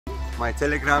My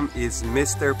Telegram is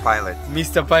Mr. Pilot.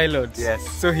 Mr. Pilot. Yes.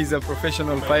 So he's a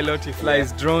professional pilot. He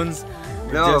flies drones.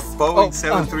 No, Boeing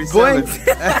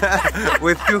 737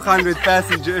 with 200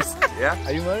 passengers. Yeah.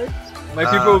 Are you married? My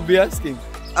people will be asking.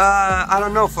 I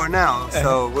don't know for now,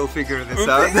 so we'll figure this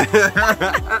out.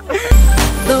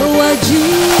 The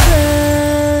WAJESUS.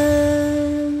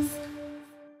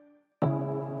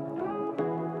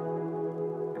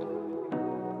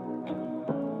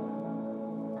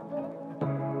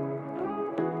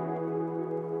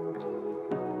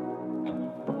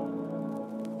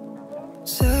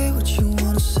 Say what you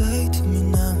wanna say to me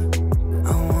now.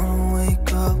 I wanna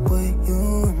wake up with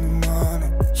you in the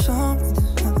morning. Show me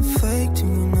there's nothing fake to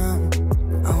me now.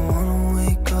 I wanna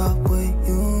wake up with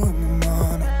you in the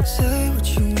morning. Say what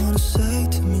you wanna say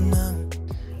to me now.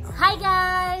 Hi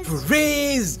guys!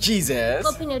 Praise Jesus!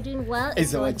 Hoping you're doing well.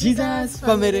 It's our Jesus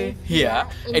family here,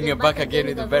 and you're back again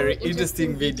with a very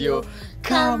interesting video.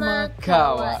 Kama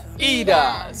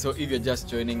Kawaida. So if you're just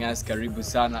joining us, karibu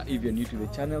sana. If you're new to the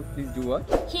channel, please do what?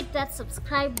 Hit that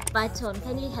subscribe button.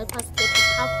 Can you help us get to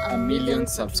have a million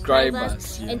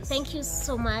subscribers? Yes. And thank you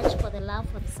so much for the love,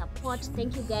 for the support.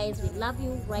 Thank you guys. We love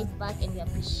you right back, and we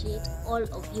appreciate all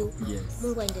of you. Yes.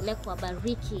 Mungu aendelee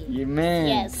kuwabariki. Amen.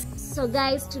 Yes. So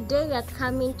guys, today we are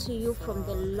coming to you from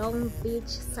the Long Beach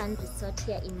Sun Resort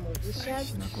here in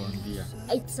Mauritius.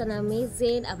 It's an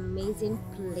amazing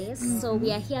place. So we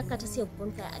are here courtesy of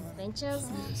Bonfire Adventures.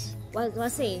 Yes.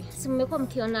 Wase, so mmekuwa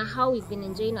mkiona how we've been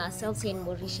enjoying ourselves here in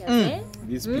Mauritius.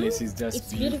 This place is just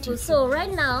it's beautiful. So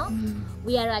right now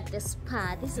we are at the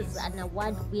spa. This is an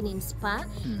award-winning spa.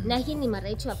 Na hii ni mara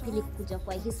yetu ya pili kuja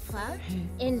kwa hii spa.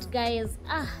 And guys,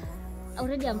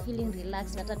 already I'm feeling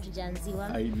relaxed. Hata tujaanziwa.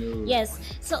 I know. Yes.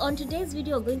 So on today's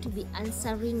video, we're going to be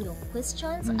answering your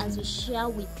questions as we share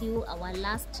with you our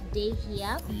last day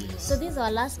here. Yes. So this is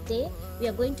our last day. We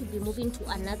are going to be moving to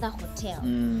another hotel.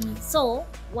 So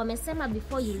wamesema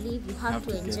before you leave, you have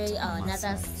to enjoy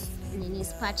another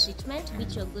spa treatment,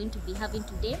 which you're going to be having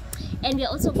today. And we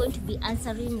are also going to be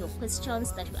answering your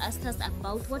questions that you asked us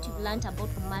about what you've learned about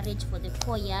marriage for the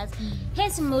 4 years. Hey,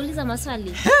 simeuliza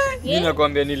maswali.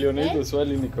 Ninakwambia niliona hizo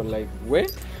swali niko like,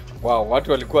 wow,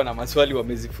 watu walikuwa na maswali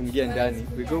wamezifungia ndani.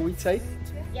 We go which side?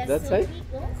 Yes, That so side? we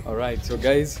go. Alright, so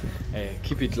guys,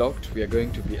 keep it locked. We are going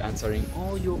to be answering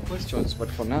all your questions. But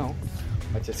for now,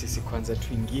 wacha sisi kwanza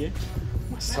tuingie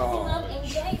masaa.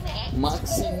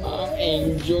 Maximum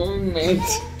enjoyment.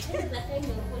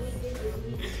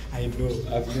 I know,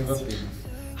 I've never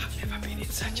been in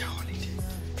such a holiday.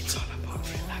 It's all about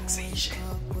relaxation.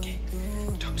 Okay,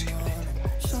 talk to you later,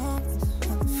 guys.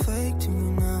 Fake to me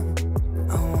now.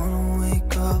 I wanna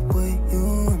wake up with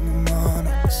you in the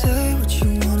morning. Say what you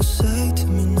wanna say to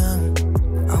me now.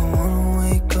 I wanna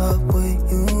wake up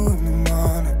with you in the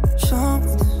morning. Show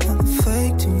me there's nothing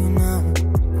fake to me now.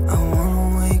 I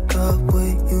wanna wake up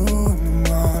with you in the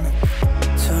morning.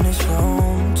 Turn this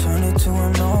room, turn it to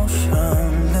an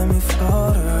ocean. Let me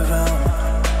float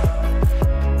around.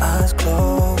 Eyes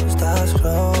closed,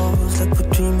 like we're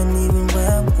dreaming even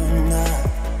when we're not.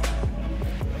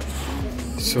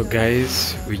 So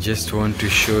guys, we just want to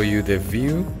show you the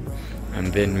view,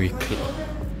 and then we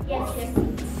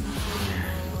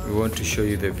want to show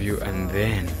you the view, and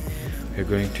then we're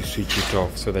going to switch it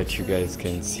off so that you guys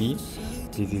can see.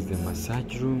 This is the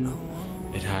massage room.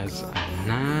 It has a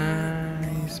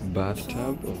nice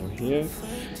bathtub over here,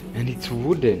 and it's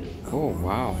wooden. Oh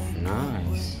wow,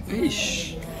 nice.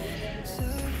 Ish.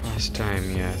 First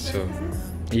time, yeah. So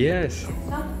yes,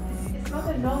 It's not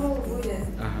a normal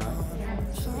wooden.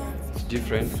 it's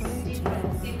different. They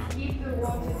keep the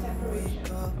water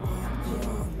temperature.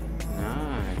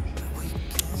 Nice.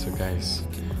 So guys,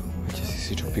 wacha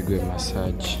sisi tupigwe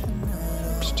massage.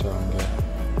 Tutaongea.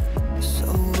 So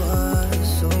what,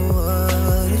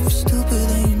 if you're stupid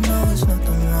then you know it's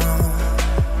nothing wrong.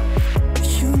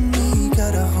 You and me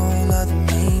got a whole other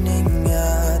meaning,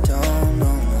 I don't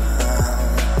know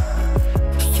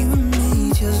how. You and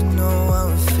me just know how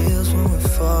it feels when we're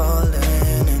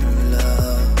falling in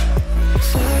love.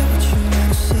 Say what you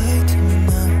wanna say to me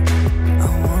now. I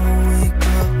wanna wake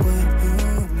up with you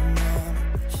in the morning.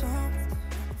 Show me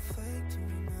there's nothing fake to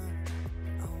me now.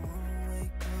 I wanna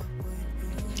wake up with you.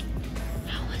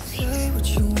 Say what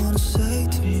you wanna say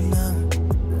to me now.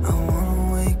 I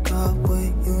wanna wake up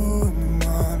with you in the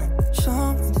morning.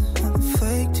 Show me there's nothing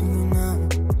fake to me now.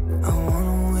 I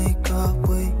wanna wake up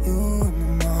with you in the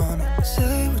morning.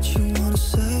 Say what you wanna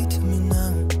say to me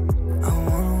now. I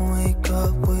wanna wake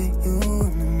up with you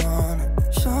in the morning.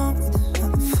 Show me there's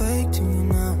nothing fake to me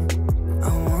now. I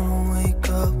wanna wake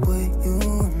up with you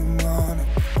in the morning.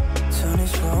 Turn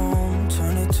this room,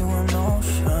 turn it to an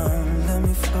ocean. Let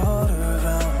me float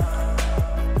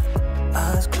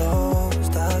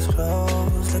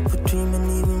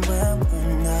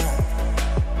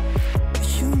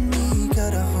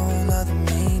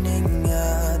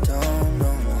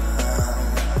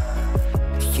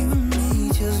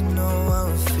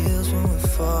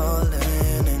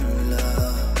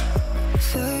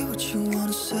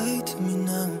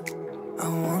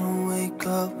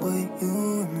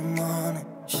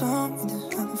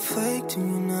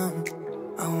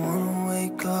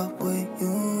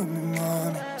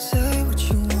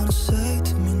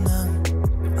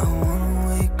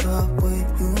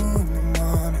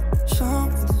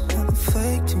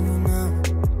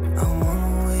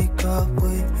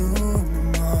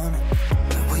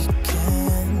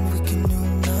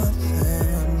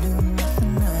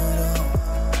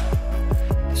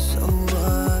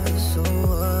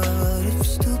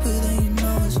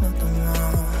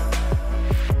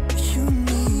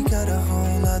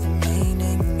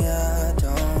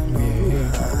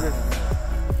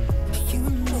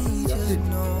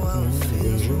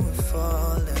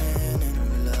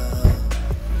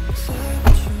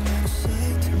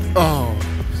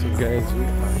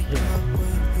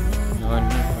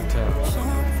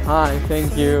Hi,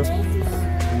 thank you.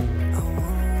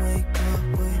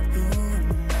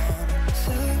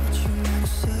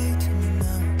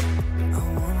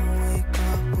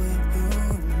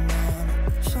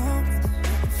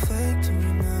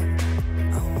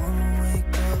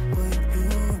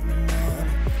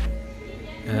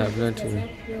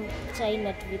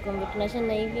 China tuvikombe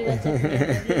tunashana hivi wacha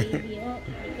hivi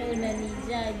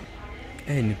unanijaji.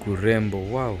 Ni kurembo,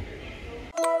 wow.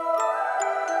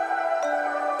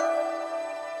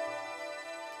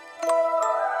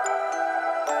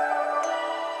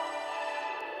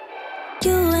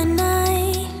 You and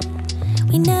I,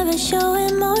 we never show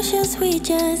emotions, we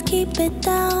just keep it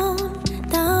down,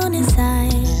 down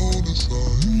inside.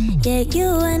 Yeah,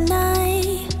 you and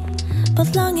I,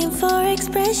 both longing for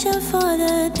expression for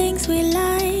the things we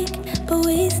like, but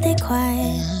we stay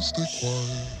quiet.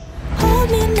 Hold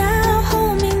me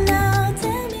now,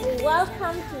 tell me.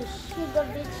 Welcome to Sugar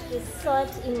Beach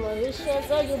Resort in Mauritius,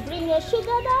 where you bring your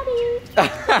sugar daddy.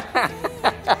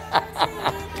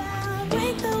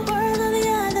 Break the world on the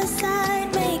other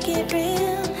side, make it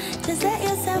real. Just let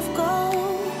yourself go,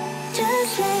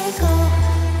 just let go.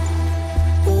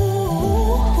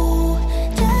 Ooh,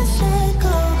 just let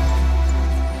go.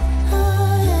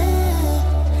 Oh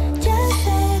yeah, just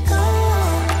let go.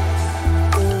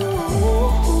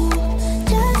 Ooh,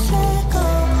 just let go.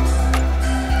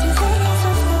 Just let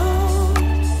yourself go.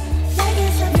 Let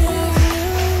yourself go.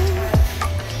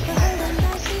 We're holding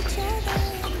back each other.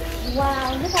 Wow,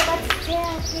 look at that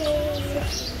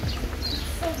staircase.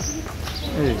 So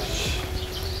beautiful.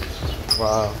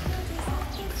 Wow.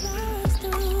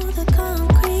 Through the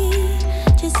concrete,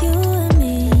 just you and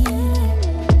me.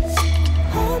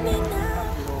 Hold me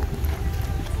now.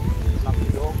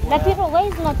 Lapiro, where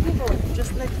is Lapiro?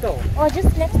 Just next door. Oh,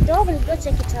 just next door. We'll go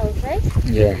check it out, right?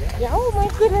 Yeah. Yeah. Oh my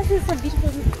goodness, it's so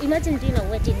beautiful. Imagine doing a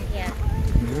wedding here.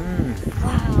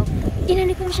 Wow.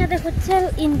 Inanikumbusha the hotel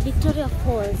in Victoria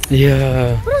Falls.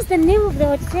 Yeah. What was the name of the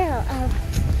hotel?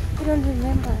 I don't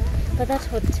remember. But that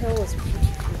hotel was beautiful.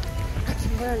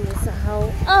 How?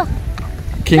 Oh,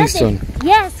 Kingston.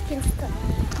 Yes, Kingston.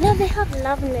 Now they have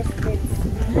love nesteds.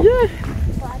 Yeah.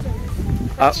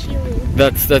 Chilling.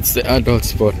 That's the adult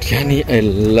spot. Yani, I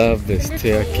love the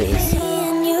staircase. Me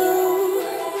and you,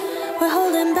 we're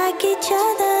holding back each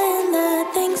other in the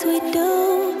things we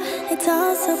do. It's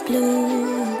all so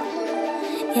blue.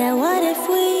 Yeah, what if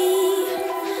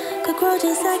we could grow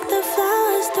just like the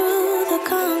flowers through the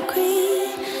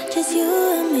concrete? Just you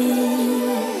and me.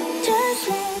 Just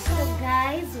let go. So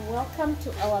guys, welcome to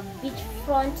our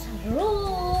beachfront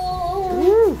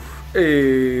room.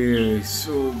 Hey,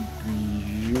 so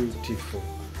beautiful.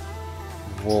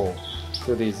 Wow.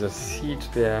 So there's a seat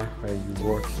there where you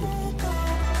watch it.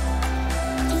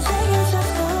 Just let yourself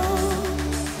go.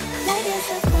 Let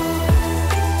yourself go.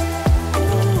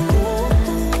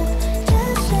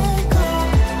 Just let go.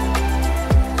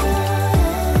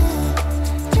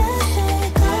 Just let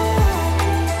go.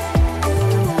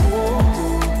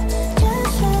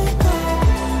 Just let go.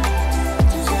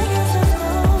 Just let yourself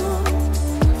go.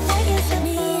 Let yourself.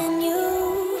 Me and you,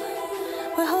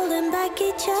 we're holding back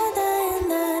each other in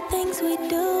the things we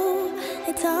do.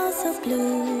 It's all so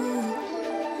blue.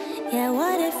 Yeah,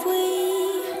 what if we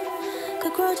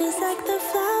could grow just like the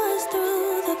flowers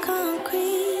through the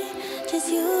concrete? Just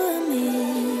you and me.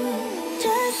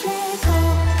 Just let go.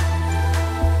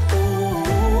 Ooh,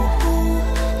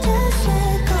 just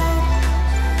let go.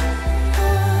 Oh,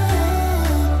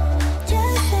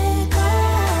 just let go.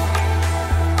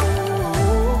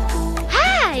 Ooh.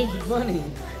 Hi. Good morning.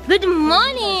 Good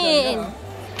morning.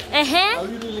 Are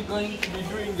we really going to be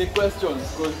doing the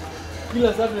questions? Because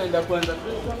kila saa tunaenda kwanza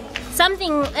question.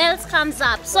 Something else comes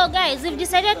up. So guys, we've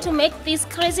decided to make these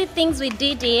crazy things we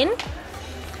did in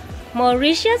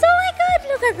Mauritius. Oh my god,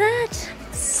 look at that.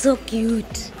 So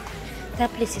cute.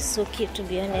 That place is so cute, to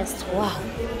be honest. Wow.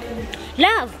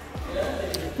 Love,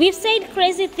 we've said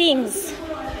crazy things.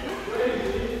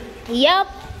 Yup.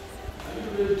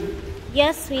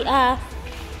 Yes, we are.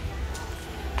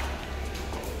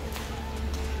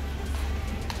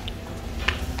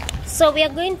 So we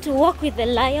are going to walk with the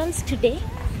lions today.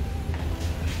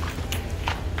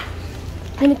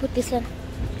 Let me put this on.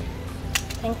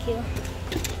 Thank you.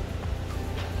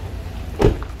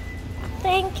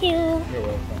 Thank you. You're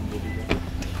welcome, baby.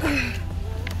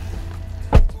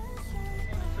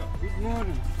 Good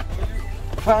morning.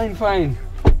 Fine, fine.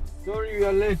 Sorry we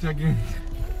are late again.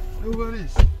 No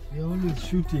worries. We are always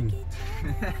shooting.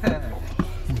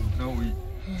 No, we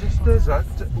just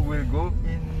that we'll go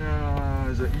in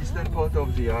the eastern part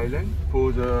of the island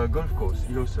for the golf course,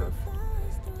 surf.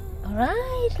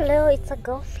 Alright, Leo, it's a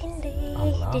golfing day.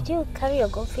 Allah. Did you carry your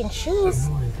golfing shoes?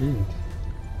 No, I didn't.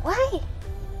 Why?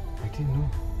 I didn't know.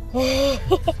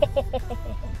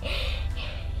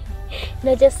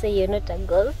 No, just say you're not a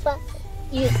golfer.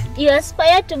 You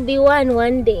aspire to be one day.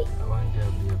 One day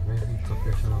I'll be a very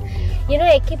professional golfer. You know,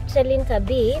 I keep telling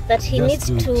Kabi that he Just needs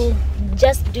do to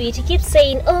just do it. He keeps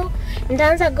saying, oh,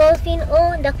 ndaanza golfing,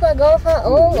 oh, ndakuwa golfer,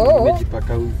 oh.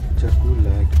 Nimejipaka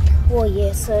chakula. Oh,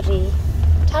 yeah, sorry.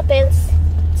 It happens.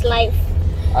 It's life.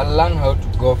 I'll learn how to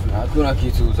golf na hakuna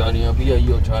kitu utaniambia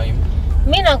hiyo time.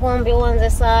 Mimi nakwambia uanze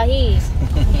saa hii.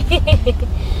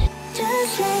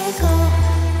 Just let go.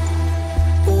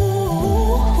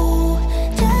 Ooh,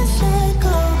 just let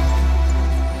go.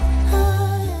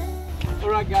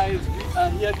 Alright guys, we are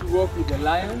here to walk with the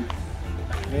lion.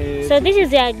 So this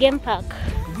is your game park.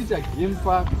 Is it a game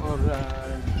park or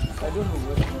I don't know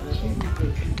what it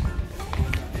is.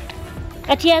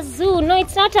 At your zoo. No,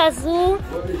 it's not a zoo.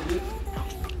 What is it?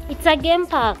 It's a game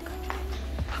park.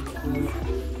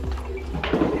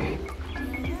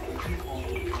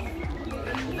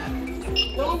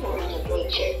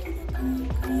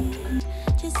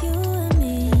 Just you and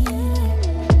me.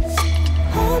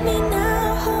 Hold me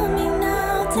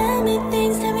now, tell me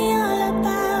things, tell me all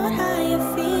about how you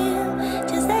feel.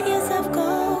 Just let yourself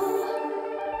go.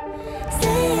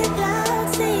 Say it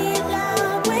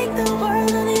loud, break the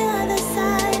world on the other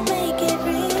side, make it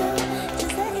real.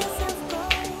 Just let yourself go.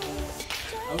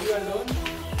 Are we alone?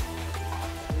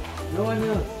 No one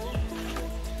else.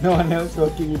 No one else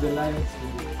walking with the lions.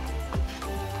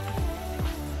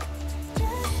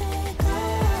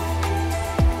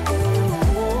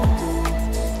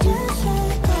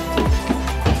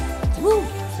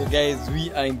 So guys,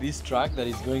 we are in this track that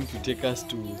is going to take us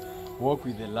to walk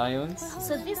with the lions.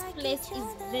 So this place is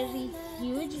very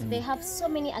huge. They have so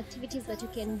many activities that you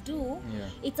can do. Yeah.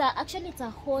 It's a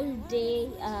whole day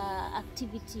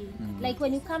activity. Like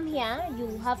when you come here,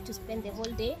 you have to spend the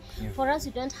whole day. Yeah. For us,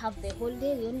 we don't have the whole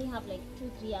day. We only have like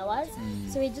 2-3 hours.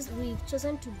 So we've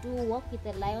chosen to do walk with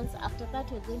the lions. After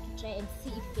that, we're going to try and see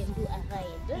if we can do a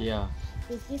ride. Yeah.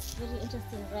 There's this very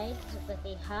interesting ride that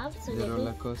they have. So The we're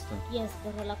roller going- coaster. Yes,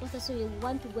 the roller coaster. So we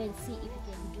want to go and see if we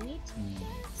can do it.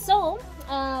 So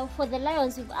for the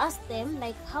lions, we've asked them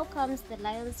like, how comes the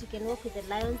lions? You can walk with the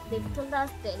lions. They've told us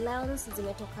the lions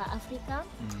zimetoka Africa.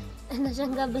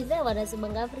 Nashanga bedhe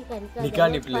wanasemanga Africa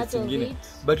Nikani place ingine.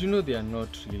 But you know they are not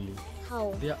really.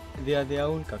 How? They are their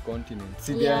own continent.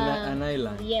 See, they are an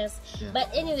island. Yes. Yeah. But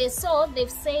anyway, so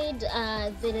they've said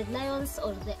the lions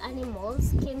or the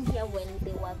animals came here when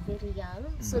they were very young.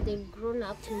 So they've grown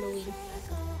up knowing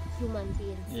human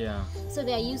beings. Yeah. So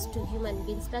they are used to human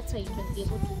beings. That's why you can be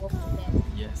able to walk to them.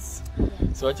 Yes.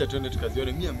 Yeah. So acha tuende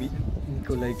tukazione. Mimi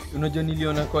niko like unajua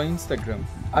niliona kwa Instagram.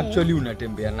 Actually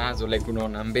unatembea nazo like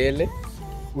unaona mbele.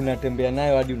 Unatembea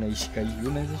nayo hadi unaishika hivi.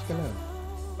 Unaweza shika nayo?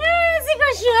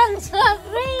 Sure, I'm so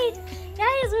afraid.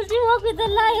 Guys, would you walk with the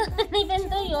lion even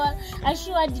though you are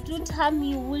assured it won't harm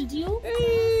you? Would you?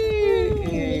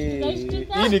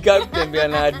 Hii ni kama kutembea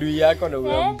na adui yako na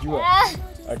unamjua.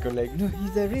 Ako like, no,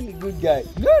 he's a really good guy.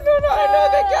 No, I know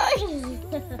the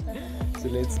guy. So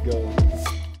let's go.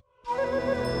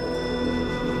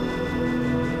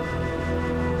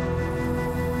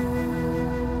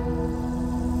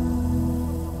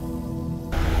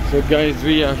 So guys,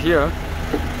 we are here.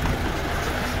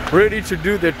 Ready to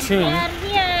do the thing. We are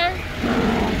here.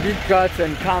 Big cats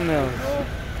and camels.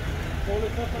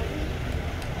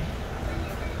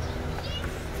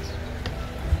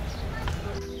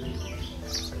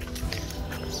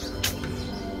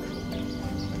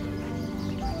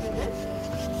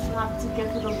 You have to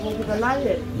get to the walk with the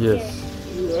lion. Yes.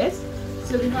 Yes.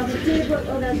 So we have a table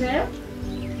over there.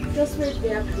 Just wait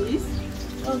there, please.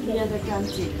 Okay. Yeah, the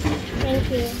canteen. Thank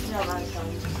you. You're welcome.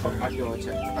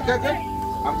 Okay, good.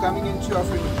 I'm coming in 2 or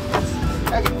 3 minutes.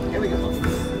 Okay, here we go.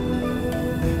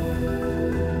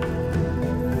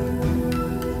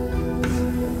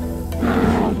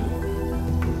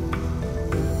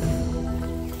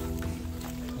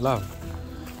 Love,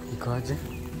 ikoje?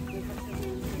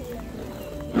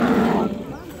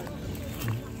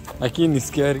 Lakini ni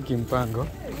scary kimpango.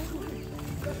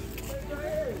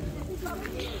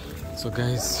 So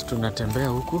guys, tunatembea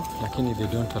huku lakini they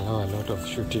don't allow a lot of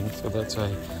shooting, so that's why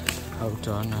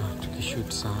hautaona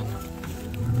tukishoot sana.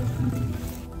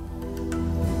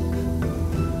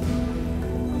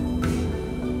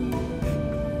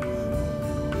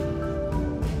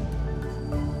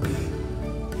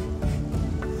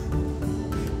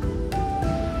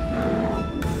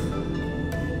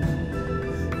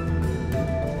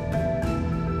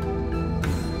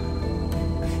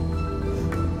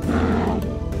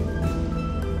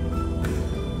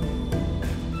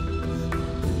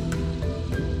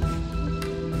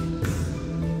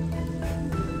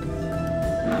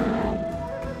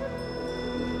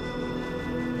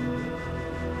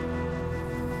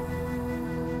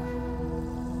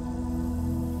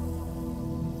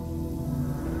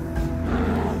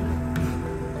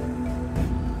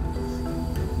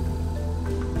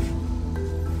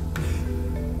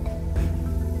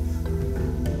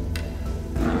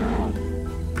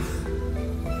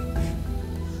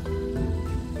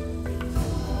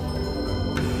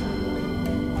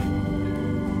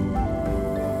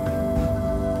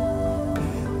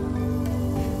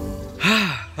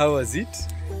 How was it?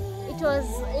 It was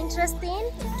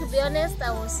interesting. To be honest, I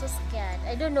was so scared.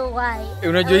 I don't know why.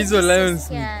 Unajua hizo lions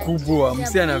so ni scared. kubwa, They're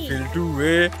msi ana big. feel tu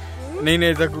we na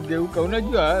inaweza kugeuka.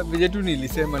 Unajua vile tu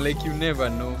nilisema, like you never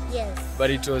know. Yes. But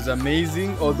it was amazing,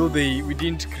 although we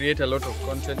didn't create a lot of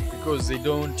content because they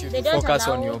don't They don't focus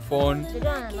allow- on your phone. They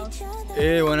don't allow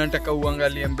shooting. Wanataka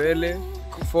uangalie mbele,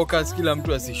 focus, kila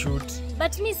mtu asishoot.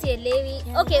 But me sielewi.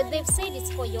 Okay, they've said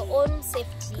it's for your own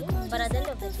safety, but at the end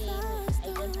of the day,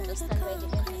 I don't understand why they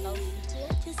don't allow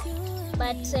shooting.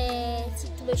 But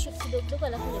tumeshoot kidogo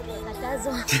alafu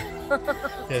tukakatazwa.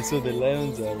 Yeah, so the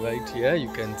lions are right here. You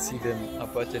can see them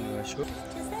apart in your show.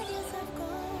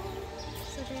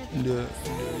 Ndio hiyo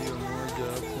moja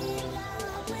hapo.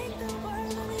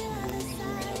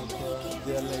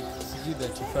 There are like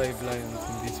 35 lions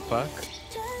in this park.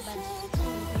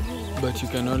 But you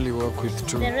can only walk with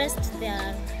 2. The rest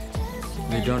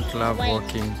They don't love wild.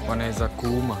 walking. Wanaweza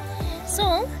kuuma.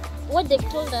 So what they've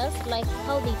told us, like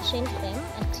how they trained them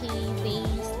until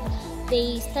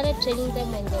they started training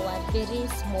them when they were very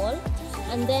small,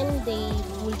 and then they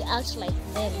would act like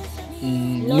them,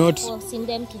 not forcing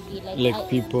them to be like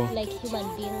people, like human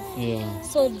beings. Yeah.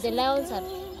 So the lions are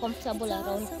comfortable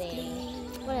around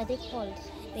what are they called?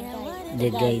 The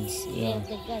guides, yeah. Yeah,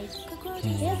 the guides.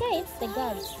 Yeah, guides, the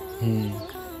guards.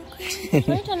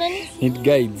 It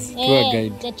guides. Tour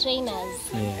guide. The trainers.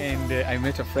 Yeah. And I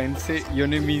met a friend. Say your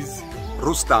name is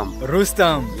Rustam.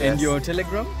 Rustam. Yes. And your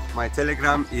Telegram? My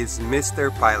Telegram is Mr.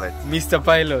 Pilot. Mr.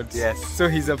 Pilot. Yes. So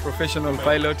he's a professional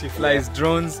pilot. He flies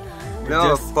drones.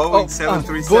 No, Boeing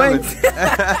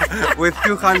 737 with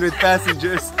 200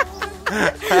 passengers.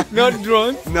 Not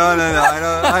drones. No.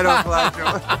 I don't fly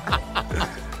drones.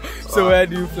 So where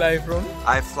do you fly from?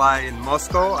 I fly in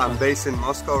Moscow. I'm based in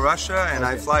Moscow, Russia, and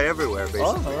I fly everywhere basically.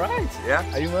 Oh, all right. Yeah.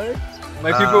 Are you married?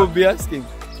 My people will be asking.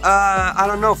 I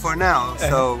don't know for now,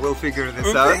 so we'll figure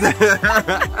this out.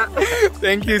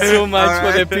 Thank you so much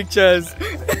for the pictures.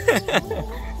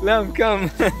 Lam, come.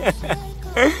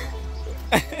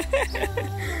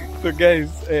 So guys,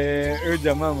 huyo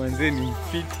jamaa manzeni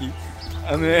fiti.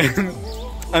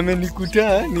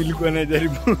 Amenikuta, nilikuwa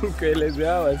najaribu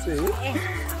kuelezea wase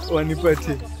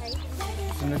wanipate.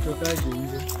 Unatokaje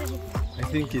nje? I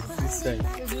think it's this side.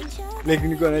 Like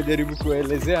nilikuwa najaribu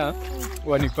kuelezea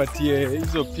wanipatie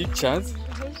hizo pictures.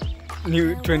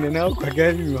 Ni twende nao kwa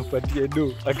gari niwapatie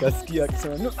do. Akasikia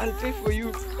akisema no, I'll pay for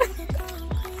you.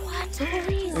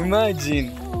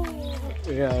 Imagine.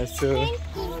 Yeah, so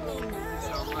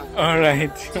all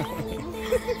right.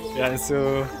 Yeah,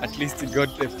 so at least you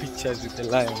got the pictures with the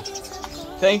lion.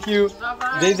 Thank you.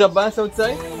 Bye-bye. There's a bus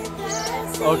outside?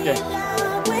 Okay.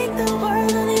 Wake the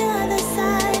world on the other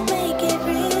side, make it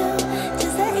real.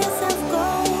 Just let yourself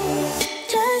go.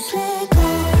 Just let go.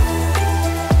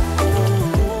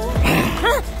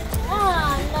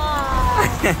 Oh no.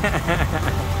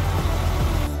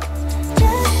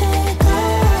 Just let go.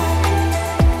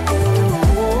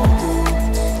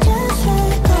 Just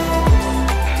let go.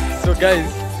 So guys,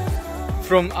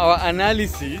 from our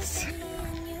analysis,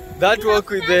 that walk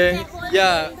with the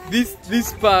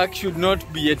this park should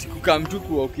not be at Kukamtu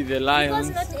to walk with the lions.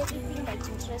 Because not everything that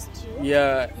interests you.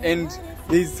 Yeah, and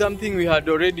there's something we had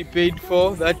already paid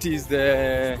for. That is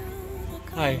the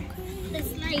The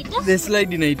slide. the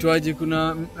slide inaitwaje,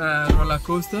 kuna roller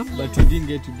coaster, but we didn't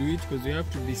get to do it because we have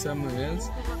to be somewhere else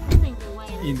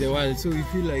in the wild. So we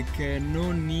feel like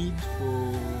no need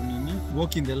for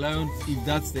walking the lions if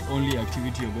that's the only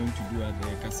activity you're going to do at the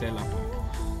Kasela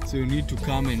Park. So you need to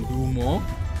come and do more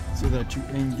so that you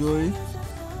enjoy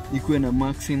equal and a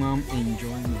maximum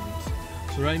enjoyment.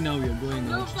 So right now we are going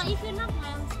No, out. but if you're not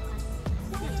lions,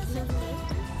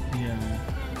 Yeah,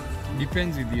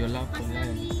 depends with your lap for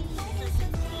lions.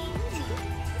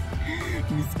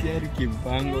 Ni scary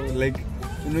kimpango, like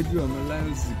unajua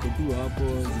lions ziko tu hapo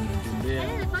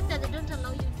zinatembea. the fact that they don't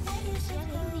allow you to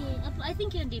I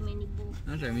think you're the many book.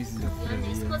 Hata mimi sijafikiria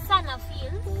hiyo. Because sana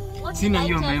feel. What Sina will I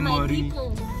hiyo tell my memory.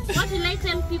 people? What will I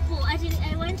tell people? I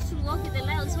went to walk with the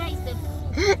lions. Where is the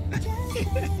proof?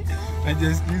 I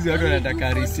just use watu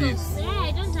wanataka receipts. Yeah,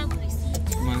 I don't have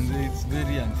receipts. Manze, it's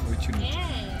very unfortunate.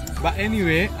 Yeah. But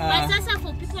anyway, But sasa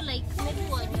for people like maybe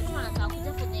what you want to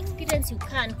kuja for the experience you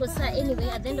can, because anyway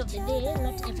at the end of the day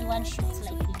not everyone shoots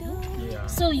like we do. yeah.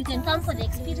 So you can come for the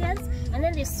experience, and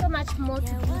then there's so much more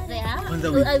to do there.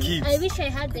 Wonder with I kids. wish I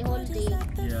had the whole day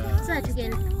Yeah. so that you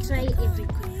can try everything.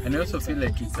 And I also feel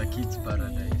like it's a kids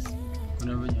paradise.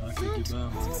 Kuna wenye watu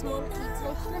kibao. Small kids,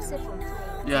 like let's say from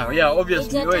 5. Yeah,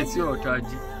 obviously. Age Wewe hata sio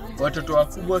utaji. watoto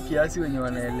wakubwa kiasi wenye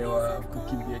wanaelewa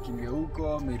kukimbia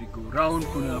huko, merry-go-round,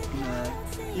 kuna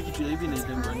hii kitu ya hivi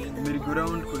inaitwa nini?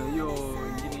 Merry-go-round, kuna hiyo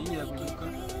nyingine hii ya kuruka,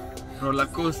 roller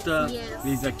coaster,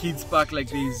 there's a kids park,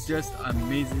 like there's just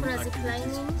amazing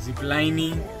activities,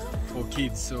 ziplining for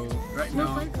kids. So right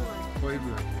now for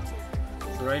everyone.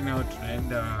 So right now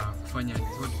tunaenda kufanya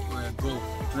golf.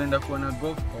 Tunaenda kuona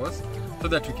golf course so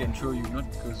that we can show you, not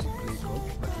because we play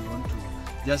golf, but we want to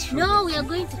just show. No, we are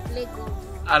going to play golf.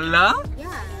 Allah?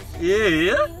 Yeah.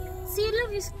 Yeah. See,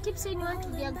 you keep saying you want to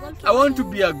be a golfer. I want to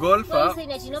be a golfer. Why are you saying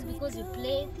that, you know, because you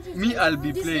play? Me, I'll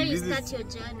be playing. This is where you start your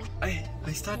journey.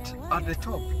 I start at the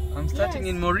top. I'm starting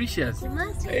in Mauritius.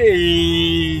 Imagine.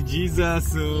 Hey,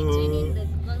 Jesus. Joining the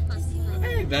golfers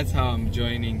club. That's how I'm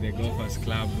joining the golfers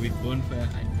club with Bonfire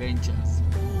Adventures.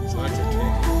 So what's a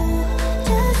trip?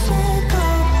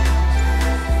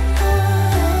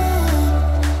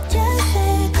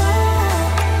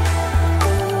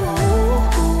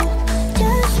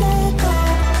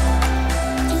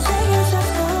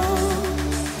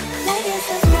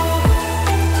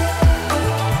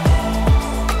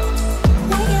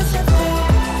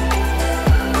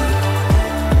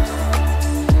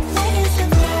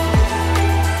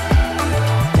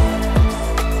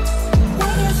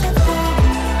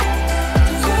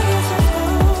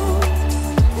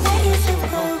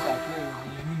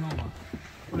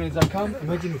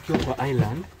 Imagine ukiwa kwa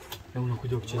island na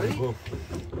unakuja kucheza golf.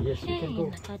 Yes, you can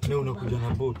go. Na unakuja na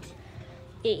boat.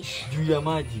 Juu ya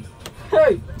maji.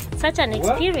 Hey! Such an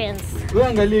experience. Wewe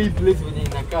angalia hii place venye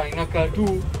inakaa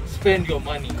tu spend your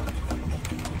money.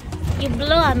 You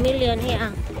blow $1 million here.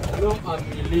 Blow $1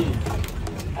 million.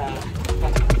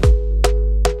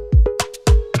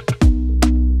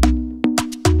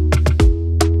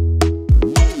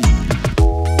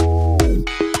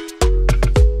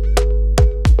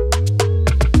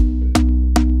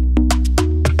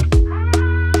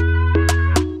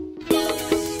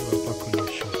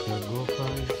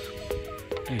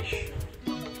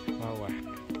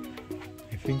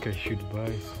 I think I should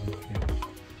buy something.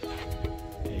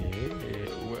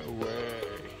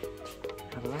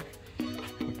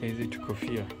 Okay, is it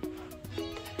kofia?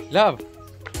 Love,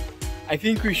 I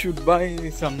think we should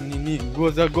buy some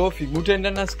nguo za golf.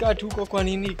 Mutaenda na skirt huko kwa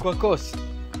nini? Kwa course.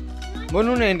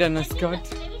 Mbona unaenda na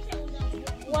skirt?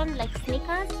 One like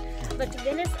sneakers, but to be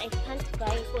honest, I can't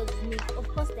buy because of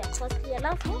course they are costly.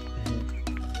 Alafu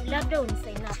labda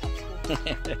unisign up.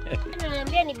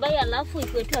 Niambia ni buy alafu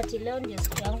ikwetu ati leo ndio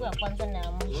siku yangu ya kwanza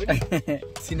na mwisho.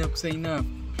 Sina kusign up,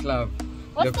 club.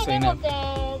 What's the name of the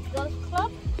golf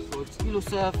club? So it's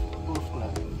Ilosaf Golf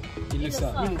Club.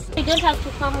 Ilosaf. You don't have to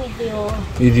come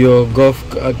with your golf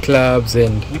clubs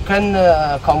and You can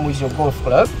come with your golf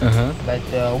club, but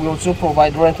we also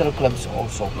provide rental clubs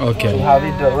also. Okay. So we have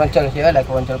it rental here, like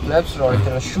rental clubs, or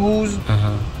rental shoes.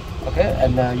 Okay,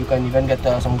 and you can even get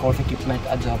some golf equipment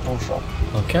at the pro shop.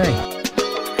 Okay.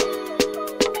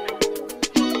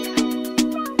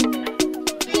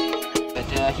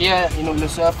 Here in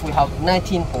Ilosaf we have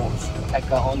 19 holes.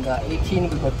 Like on the 18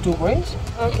 we got 2 greens.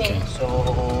 Okay.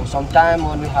 So sometime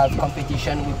when we have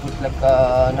competition we put like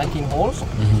 19 holes. So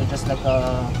just like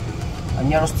a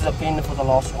nearest to the pin for the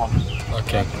last one.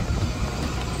 Okay.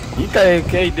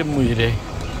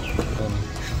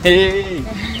 Hey,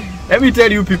 let me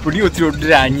tell you people, you throw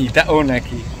drani ta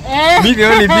onaki. Me the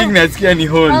only thing that's any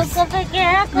holes.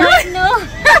 No.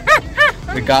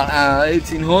 We got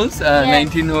 18 holes,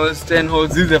 19 holes, 10 holes.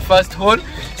 This is the first hole.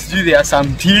 So there are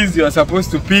some tees you are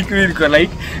supposed to pick with. Like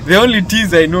the only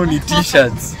tees I know is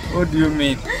t-shirts. What do you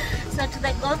mean? So to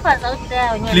the golfers out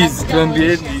there, when please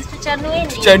tuambieni. Tuchanueni.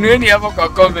 Tuchanueni hapo kwa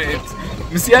comment.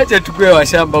 Msiache tukue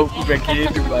washamba huku peke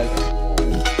yetu basi.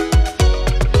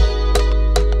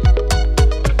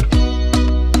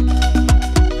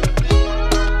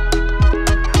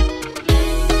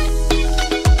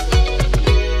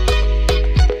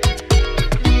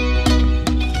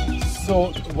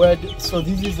 So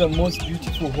this is the most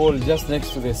beautiful hole just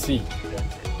next to the sea.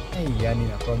 Hey, yani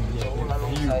nakwambia.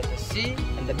 Alongside the sea,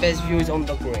 and the best view is on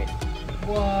the green.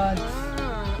 What?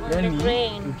 On the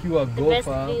green. Ukiwa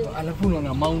golfer, alafu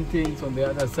unaona mountains on the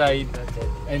other side. That's it.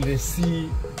 And the sea.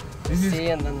 This is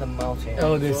sea and then the mountains.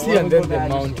 Oh, the so sea and then the see.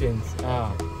 mountains.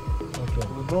 Ah. Okay.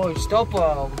 We go stop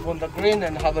on the green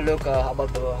and have a look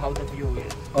about how the view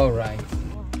is. All right.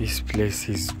 This place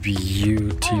is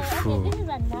beautiful. This is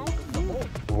a nice.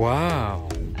 Wow.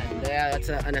 And there it's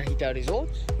Anahita Resort.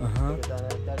 Uh-huh.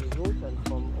 Anahita Resort, and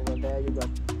from over there you got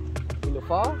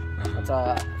Ilofar. That's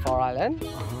a far island.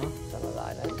 It's another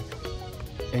island.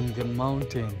 And the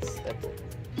mountains. That's it.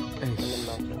 And the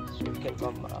mountains. You can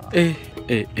come.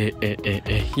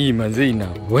 Hii mazee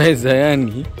inaweza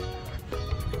yani.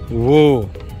 Whoa.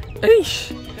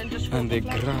 Eish. And the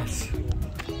grass.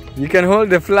 You can hold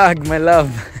the flag, my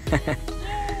love.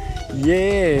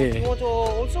 Yeah. You want to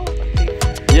also?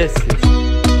 Yes, yes.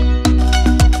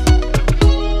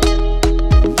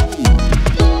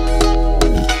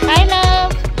 Hi,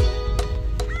 love.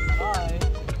 Hi.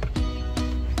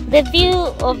 The view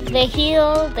of the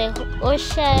hill, the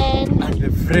ocean. And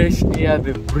the fresh air,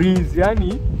 the breeze.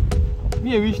 Yani,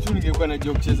 me I wish to ningekuwa na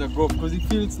job cheza golf because it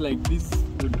feels like this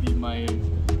would be my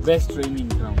best training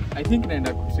ground. I think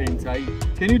naenda kutrain sahi.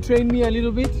 Can you train me a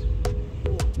little bit?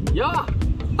 Yeah.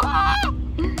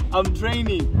 I'm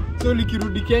training. So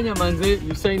nikirudi Kenya manze,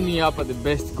 you sign me up at the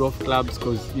best golf clubs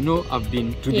because you know I've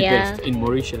been to the best in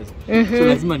Mauritius. So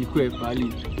lazima nikue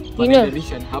pali. You know.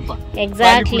 Hapa.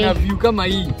 Exactly. Kuna view kama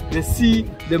hii, the sea,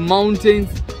 the mountains,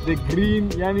 the green,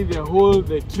 yani the whole,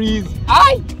 the trees.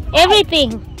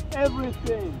 Everything.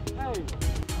 Everything. Hey.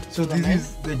 So this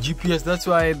is the GPS. That's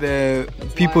why the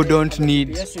people don't need.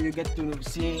 Yes, so you get to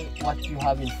see what you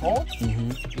have in front.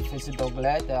 If it's a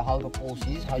doglet, how the course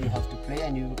is, how you have to play,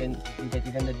 and you get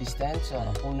even the distance,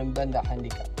 phone number, and the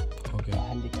handicap. Okay.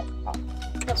 Handicap.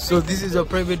 So this is a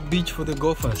private beach for the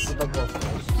golfers. The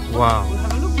golfers. Wow.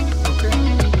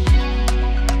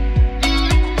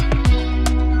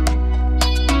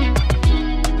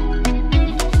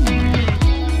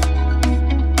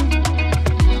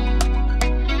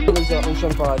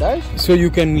 Ocean paradise. So you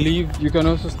can leave. You can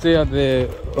also stay at the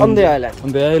On the island.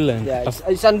 On the island. Yeah,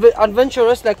 it's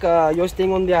adventurous. Like you're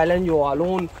staying on the island, you're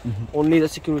alone. Only the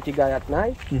security guy at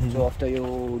night. So after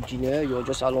your dinner, you're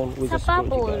just alone with the security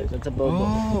guy. That's a bubble.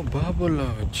 Oh, bubble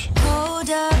lodge. Hold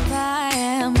up, I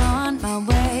am on my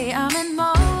way. I'm in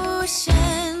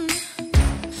motion.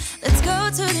 Let's go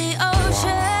to the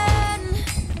ocean.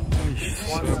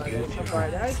 Ocean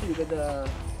paradise. You get the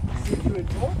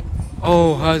security door.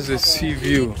 Oh, has a sea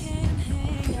view.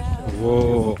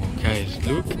 Whoa, guys,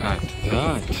 look at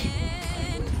that.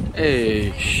 Hey.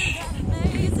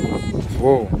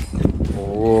 Whoa.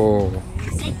 Whoa.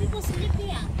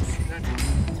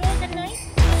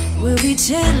 We'll be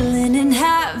chilling and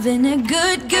having a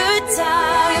good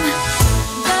time.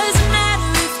 Doesn't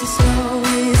matter if the snow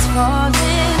is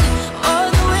falling or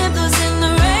the wind blows and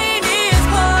the rain is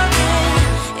pouring.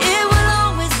 It will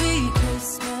always be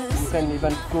Christmas. You can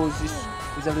even close this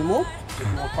with a remote.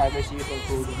 With more privacy, you can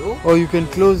close the door. Oh, you can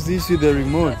close this with the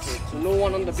remote. So no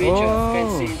one on the beach can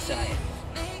see inside.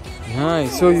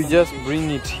 Nice. So you just bring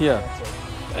it here.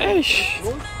 Eish.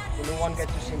 So no one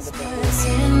gets to see in the back.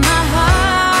 In my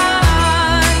heart,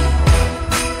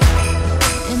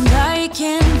 and I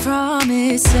can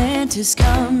promise Santa's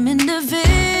coming to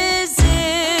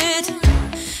visit.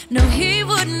 No, he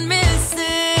wouldn't miss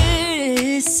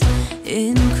this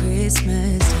in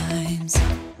Christmas times.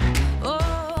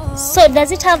 Oh. So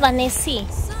does it have an AC?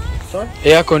 Sorry?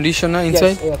 Air conditioner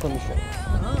inside? Yes, air conditioner.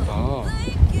 Oh.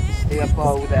 Air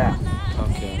power with air.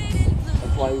 Okay.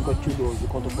 That's why we got two doors.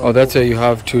 Oh, that's why you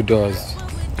have two doors.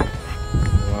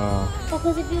 Wow.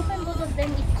 Because if you open both of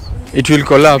them, It will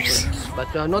collapse.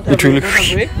 But not It every will-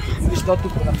 break. It's not to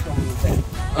collapse from there.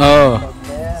 Oh. From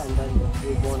there and then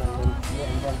we go and then here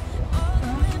and then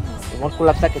here. It won't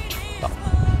collapse like a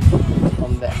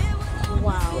from there.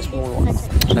 wow. The small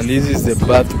one. And this is the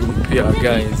bathroom here,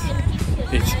 guys.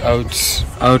 It's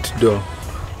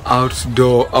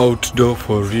outdoor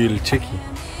for real. Check it.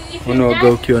 If you Unaoga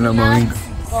love ukiona mawingu.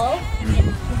 golf, you can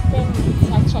put them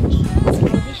in such a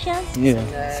position. Yeah.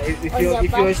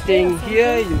 If you're staying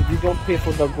here, you don't pay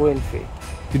for the green fee.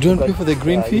 You don't pay for the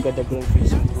green You fee? got the green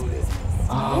fees included.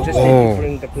 You just need Oh. to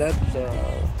bring the clubs,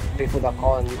 pay for the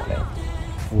car and you play.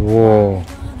 Whoa.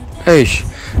 Eish.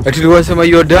 Actually, wasema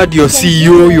your dad, your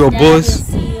CEO, your boss.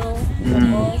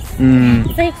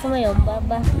 Mm. Say for your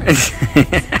baba.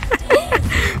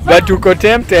 But uko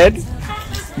tempted.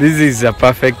 This is a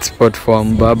perfect spot for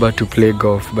Mbaba to play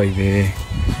golf, by the way.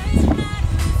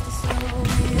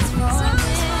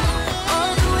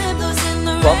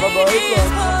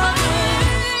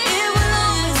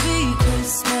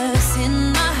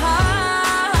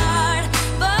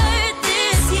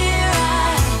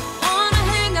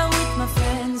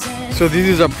 So this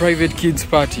is a private kids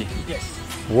party. Yes.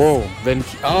 Whoa. Then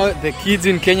the kids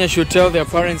in Kenya should tell their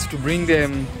parents to bring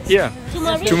them here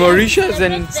to Mauritius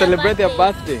and celebrate their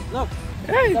birthday. Look,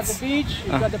 Yeah, you've got the beach,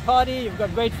 you've got the party, you've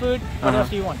got great food. What else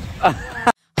do you want?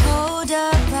 Hold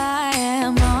up, I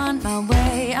am on my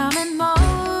way. I'm in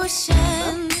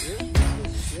motion.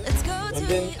 Let's go to And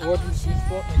then what is this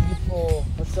for?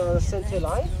 It's a center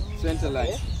line. Center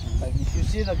line. Like if you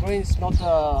see the green, it's not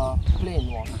a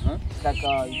plain one. It's like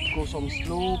it goes on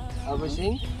slope,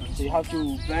 everything. So you have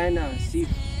to bend and see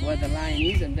where the line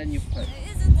is, and then you play.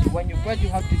 So when you breathe, you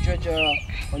have to judge.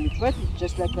 When you breathe, it's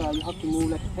just like you have to move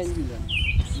like a pendulum.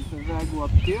 So if I go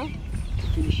up here,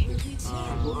 finish here.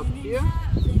 Go up here, like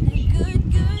a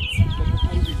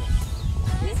pendulum.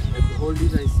 Okay? Like you hold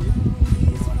this, I see.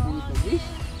 Hold it like this.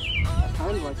 Left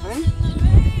hand, right hand.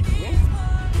 Okay?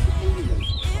 Like a pendulum.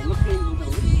 I'm not playing with the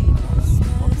wrist.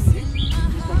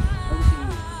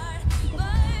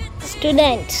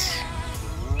 Student.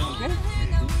 Okay?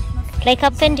 Like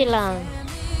a pendulum.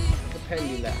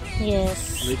 Pendulum.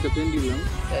 Yes. Like a pendulum.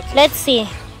 Let's see.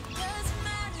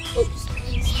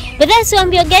 But that's what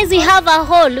guys, we have a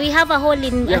hole. We have a hole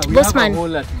in at we Bosman. have a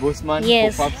hole at Bosman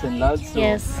Yes. for pups and lads. So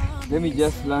Yes. let me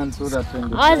just land so that when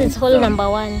the Ours is hole done, number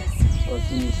 1. or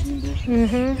see this,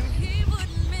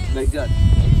 Like that.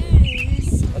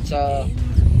 But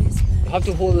you have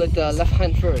to hold it left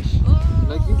hand first.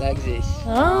 like this. Like this.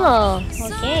 Oh,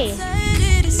 okay.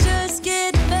 It's just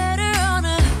getting better on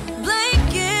a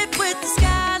blanket with the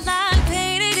skyline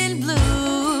painted in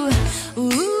blue.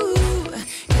 Ooh,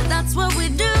 yeah, that's what we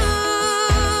do.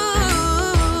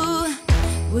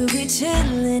 We'll be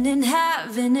chilling and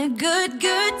having a good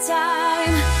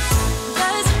time.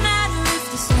 Doesn't matter if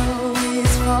the snow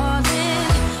is falling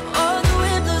or the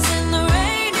wind blows and the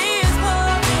rain is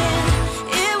pouring.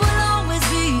 It will always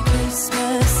be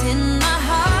Christmas in my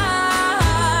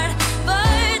heart.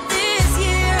 But this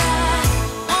year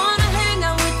I wanna hang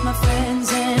out with my friends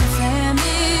and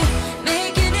family,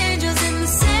 making angels in the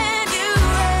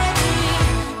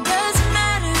sanctuary. Doesn't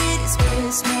matter, it is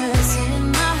Christmas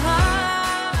in my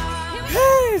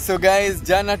heart. So guys,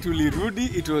 jana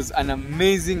tulirudi. It was an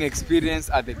amazing experience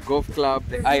at the golf club.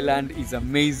 The island is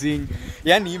amazing.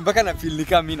 Yani mpaka na feel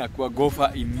nika mimi nakuwa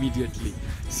golfer immediately.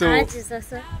 So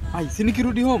Ay,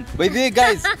 sinikirudi home. By the way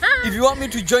guys, if you want me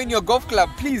to join your golf club,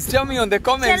 please tell me on the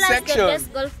comment section. Tell us the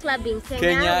best golf club in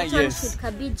Kenya. Which one yes. should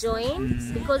Kabi join?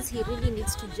 Because he really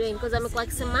needs to join. Because amekuwa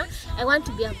akisema I want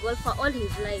to be a golfer all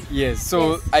his life. Yes,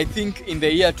 so Yes. I think in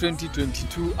the year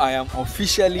 2022 I am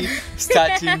officially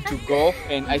starting to golf,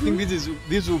 and I think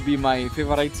this will be my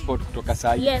favorite sport kutoka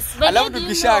sai. Yes, but alafu do you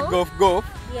tukisha know? golf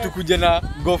Yes. tukuje na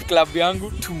golf club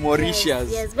yangu to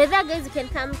Mauritius. Yes, but that guys, you can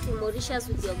come to Mauritius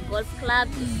with your golf club.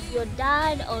 If your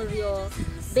dad or your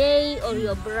bae or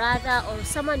your brother or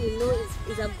someone you know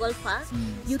is a golfer,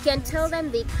 you can tell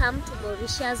them they come to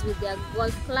Mauritius with their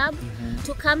golf club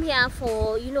to come here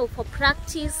for, you know, for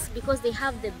practice, because they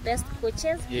have the best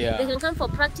coaches. Yeah. They can come for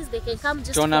practice, they can come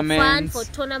just Tournaments. for fun,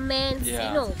 for tournaments, Yeah.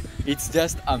 you know. It's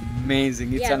just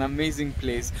amazing. It's Yeah. an amazing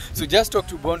place. So just talk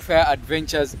to Bonfire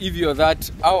Adventures if you're that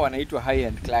au wanaitwa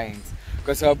high-end clients.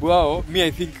 Kwa sababu wao, me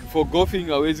I think for golfing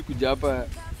hawezi kuja hapa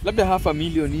labda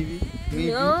 $500,000 hivi.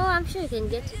 Maybe. No, I'm sure you can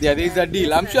get it. Yeah, there is a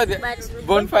deal. I'm sure the But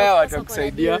Bonfire also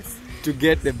watakusaidia deals. to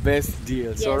get the best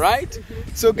deals. Yes. All right.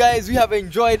 So guys, we have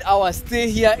enjoyed our stay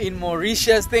here in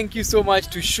Mauritius. Thank you so much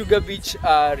to Sugar Beach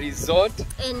Resort,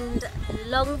 And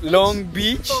Long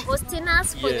Beach. for hosting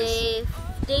us for Yes.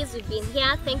 the days we've been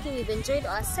here. Thank you. We've enjoyed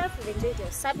ourselves. We've enjoyed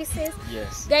your services.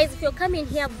 Yes. Guys, if you're coming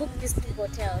here, book these 2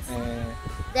 hotels.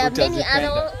 There are hotels many depend.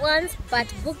 other ones, but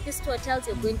book these 2 hotels.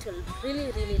 You're going to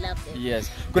really, really love them.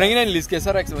 Yes. Kuna ingine nilisikia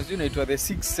Sara akisema sijui inaitwa The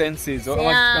Six Senses au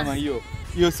Yeah. kama hiyo.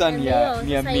 Hiyo sana ni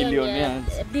ya millionaires.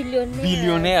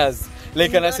 Billionaires.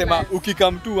 Like anasema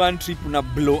ukikam to one trip una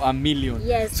blow $1 million.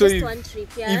 Yes, so just one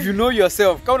trip, yeah. If you know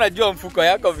yourself, kama unajua mfuko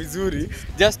yako vizuri,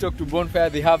 just talk to Bonfire,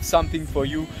 they have something for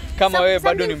you. Kama wewe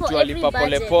bado ni mtu alipa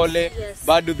pole pole, Yes.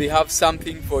 bado they have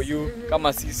something for you.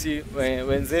 Kama sisi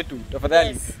wenzetu, tafadhali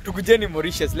Yes. tukujeni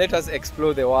Mauritius, let us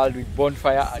explore the world with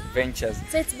Bonfire Adventures.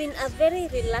 So it's been a very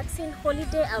relaxing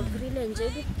holiday. I've really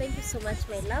enjoyed it. Thank you so much,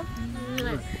 my love.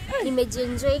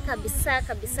 Nimejienjoy kabisa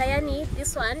kabisa. Yani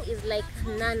this one is like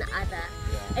none other.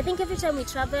 I think every time we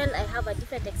travel, I have a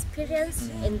different experience,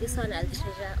 and this one I'll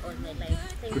treasure all my life.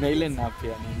 Thank Kuna you. ile nap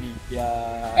ya nini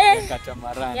ya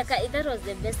catamaran. That was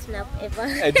the best nap ever.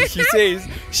 And she says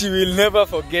she will never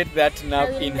forget that I nap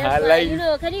will in never, her life. You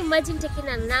know, can you imagine taking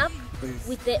a nap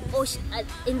with the ocean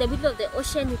in the middle of the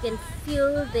ocean? You can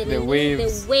feel the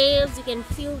waves. the waves. You can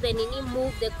feel the nini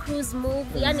move, the cruise move.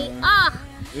 Yani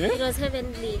it was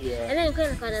heavenly. Yeah. And then you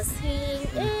can sing,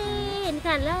 and you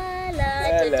can la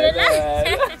La, la.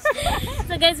 la.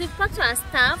 So guys, we've packed our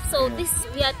stuff. So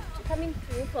we are coming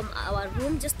through from our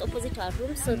room, just opposite our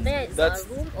room. So there is our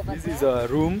room over This there. is our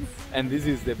room, and this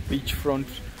is the beachfront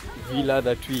villa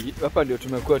that hapa ndio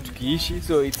tumekuwa tukiishi.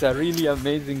 So it's a really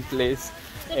amazing place.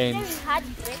 So And today we had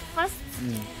breakfast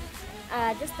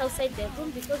just outside the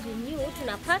room because we knew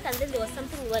to park, and then there was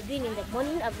something we were doing in the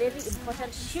morning, a very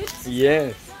important shoot.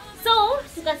 yes. So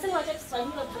you can see what to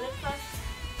breakfast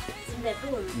in the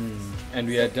room. And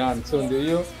we are done. So ndio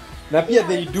hiyo Na pia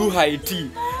they do high tea.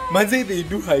 Manze, they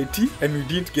do high tea and we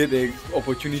didn't get the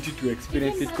opportunity to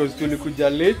experience it because tulikuja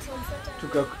late.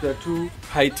 Tukakuta tu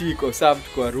high tea iko served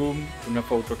kwa room.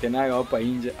 Unafaa utoke nayo hapa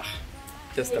nje.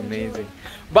 Just amazing.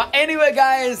 But anyway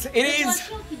guys, it is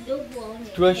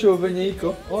tuwashow venye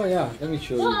iko. Oh yeah, let me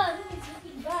show you.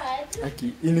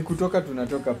 Aki, ini kutoka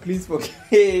tunatoka. Please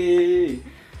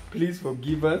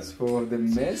forgive us for the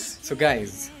mess. So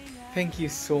guys, thank you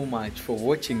so much for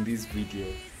watching this video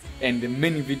and the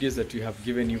many videos that we have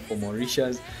given you for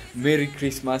Mauritius. Merry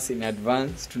Christmas in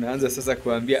advance. Tunaanza sasa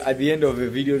kuambia at the end of the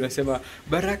video nasema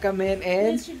Baraka man,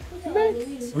 and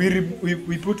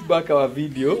we put back our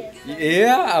video.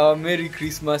 Yeah, our Merry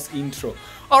Christmas intro.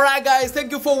 Alright guys,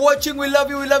 thank you for watching. We love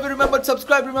you. Remember to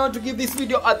subscribe. Remember to give this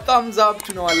video a thumbs up.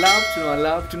 To our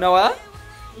love.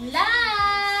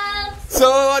 So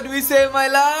what do we say, my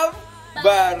love?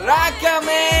 Baraka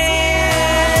man.